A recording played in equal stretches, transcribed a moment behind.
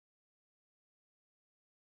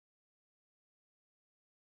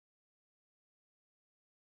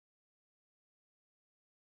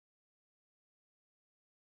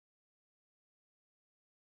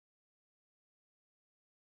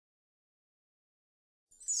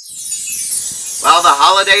Well, the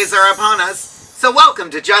holidays are upon us, so welcome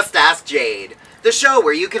to Just Ask Jade, the show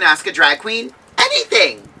where you can ask a drag queen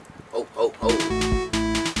anything. Ho, ho, ho.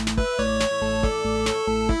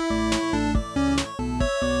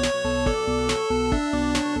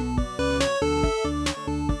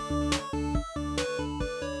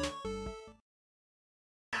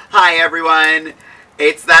 Hi everyone,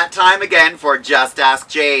 it's that time again for Just Ask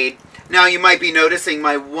Jade. Now you might be noticing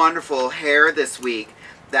my wonderful hair this week.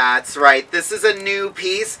 That's right, this is a new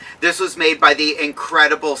piece. This was made by the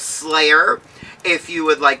incredible Slayer. If you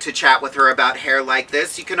would like to chat with her about hair like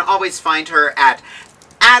this, you can always find her at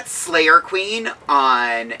 @SlayerQueen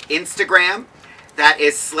on Instagram. That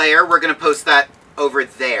is Slayer. We're going to post that over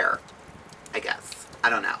there, I guess. I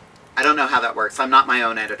don't know. I don't know how that works. I'm not my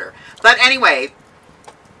own editor. But anyway,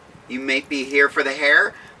 you may be here for the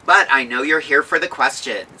hair, but I know you're here for the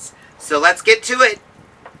questions. So let's get to it.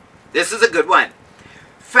 This is a good one.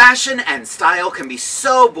 Fashion and style can be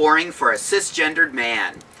so boring for a cisgendered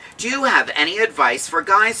man. Do you have any advice for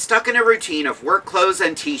guys stuck in a routine of work clothes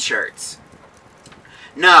and t-shirts?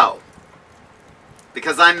 No.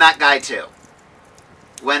 Because I'm that guy too.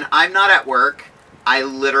 When I'm not at work, I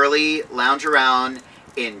literally lounge around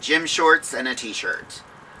in gym shorts and a t-shirt.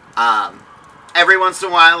 Every once in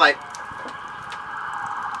a while, like,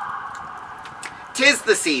 'tis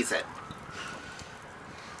the season.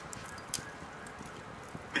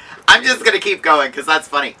 I'm just going to keep going because that's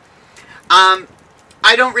funny.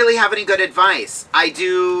 I don't really have any good advice. I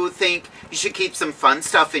do think you should keep some fun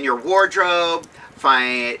stuff in your wardrobe.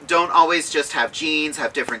 Don't always just have jeans.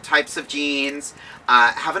 Have different types of jeans.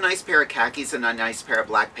 Have a nice pair of khakis and a nice pair of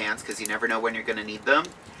black pants because you never know when you're going to need them.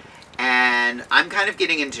 And I'm kind of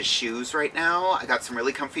getting into shoes right now. I got some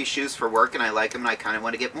really comfy shoes for work and I like them and I kind of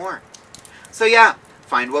want to get more. So yeah,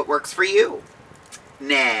 find what works for you.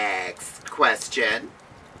 Next question.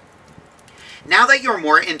 Now that you're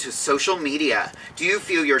more into social media, do you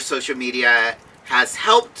feel your social media has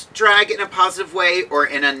helped drag in a positive way or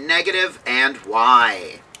in a negative, and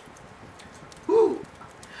why? Ooh.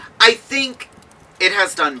 I think it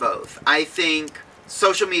has done both. I think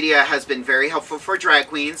social media has been very helpful for drag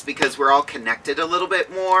queens because we're all connected a little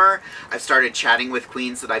bit more. I've started chatting with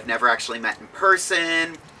queens that I've never actually met in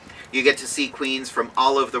person. You get to see queens from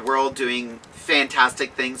all over the world doing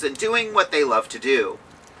fantastic things and doing what they love to do.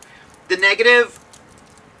 The negative,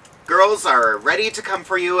 girls are ready to come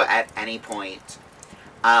for you at any point.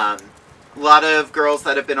 A lot of girls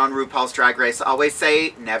that have been on RuPaul's Drag Race always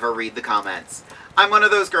say, never read the comments. I'm one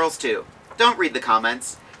of those girls too. Don't read the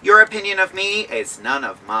comments. Your opinion of me is none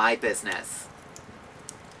of my business.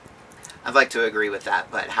 I'd like to agree with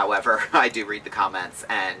that, but however, I do read the comments,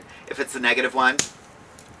 and if it's a negative one,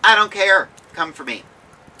 I don't care. Come for me.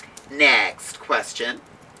 Next question.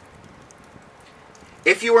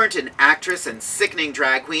 If you weren't an actress and sickening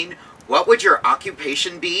drag queen, what would your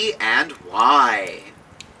occupation be and why?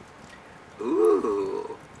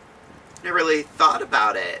 Ooh, never really thought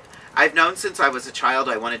about it. I've known since I was a child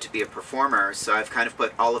I wanted to be a performer, so I've kind of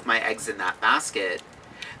put all of my eggs in that basket.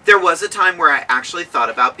 There was a time where I actually thought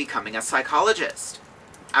about becoming a psychologist.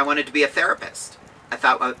 I wanted to be a therapist. I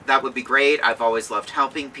thought that would be great. I've always loved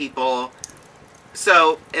helping people.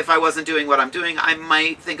 So if I wasn't doing what I'm doing, I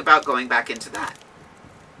might think about going back into that.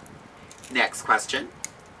 Next question.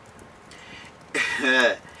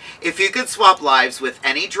 If you could swap lives with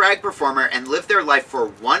any drag performer and live their life for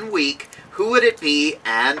 1 week, who would it be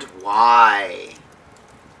and why?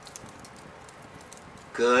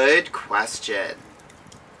 Good question.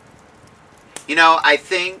 You know, I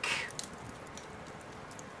think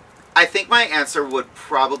my answer would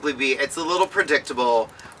probably be, it's a little predictable,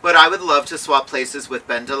 but I would love to swap places with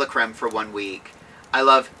Ben de la Creme for 1 week. I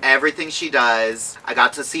love everything she does. I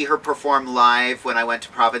got to see her perform live when I went to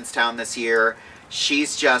Provincetown this year.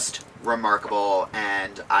 She's just remarkable,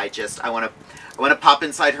 and I want to pop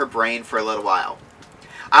inside her brain for a little while.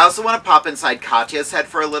 I also want to pop inside Katya's head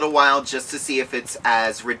for a little while just to see if it's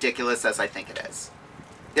as ridiculous as I think it is.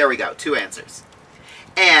 There we go, 2 answers.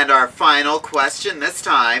 And our final question this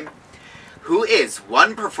time. Who is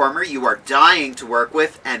one performer you are dying to work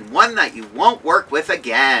with and one that you won't work with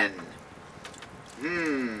again?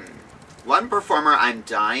 One performer I'm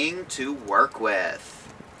dying to work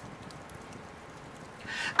with.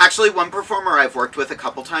 Actually, one performer I've worked with a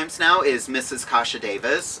couple times now is Mrs. Kasha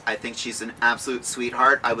Davis. I think she's an absolute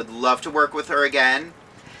sweetheart. I would love to work with her again.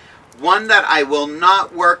 One that I will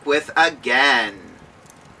not work with again.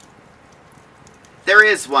 There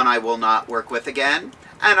is one I will not work with again,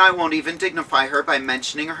 and I won't even dignify her by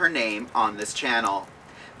mentioning her name on this channel.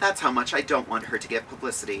 That's how much I don't want her to get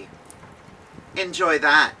publicity. Enjoy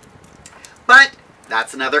that. But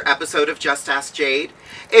That's another episode of Just Ask Jade.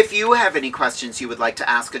 If you have any questions you would like to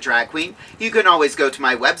ask a drag queen, you can always go to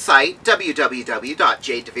my website,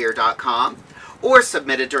 www.jadedevere.com, or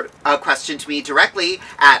submit a question to me directly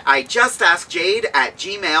at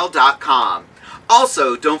ijustaskjade@gmail.com.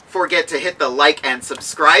 Also, don't forget to hit the like and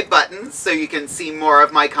subscribe buttons so you can see more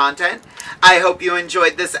of my content. I hope you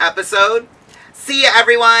enjoyed this episode. See ya,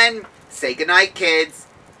 everyone! Say goodnight, kids.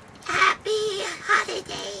 Happy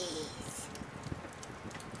holidays.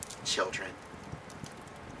 Children.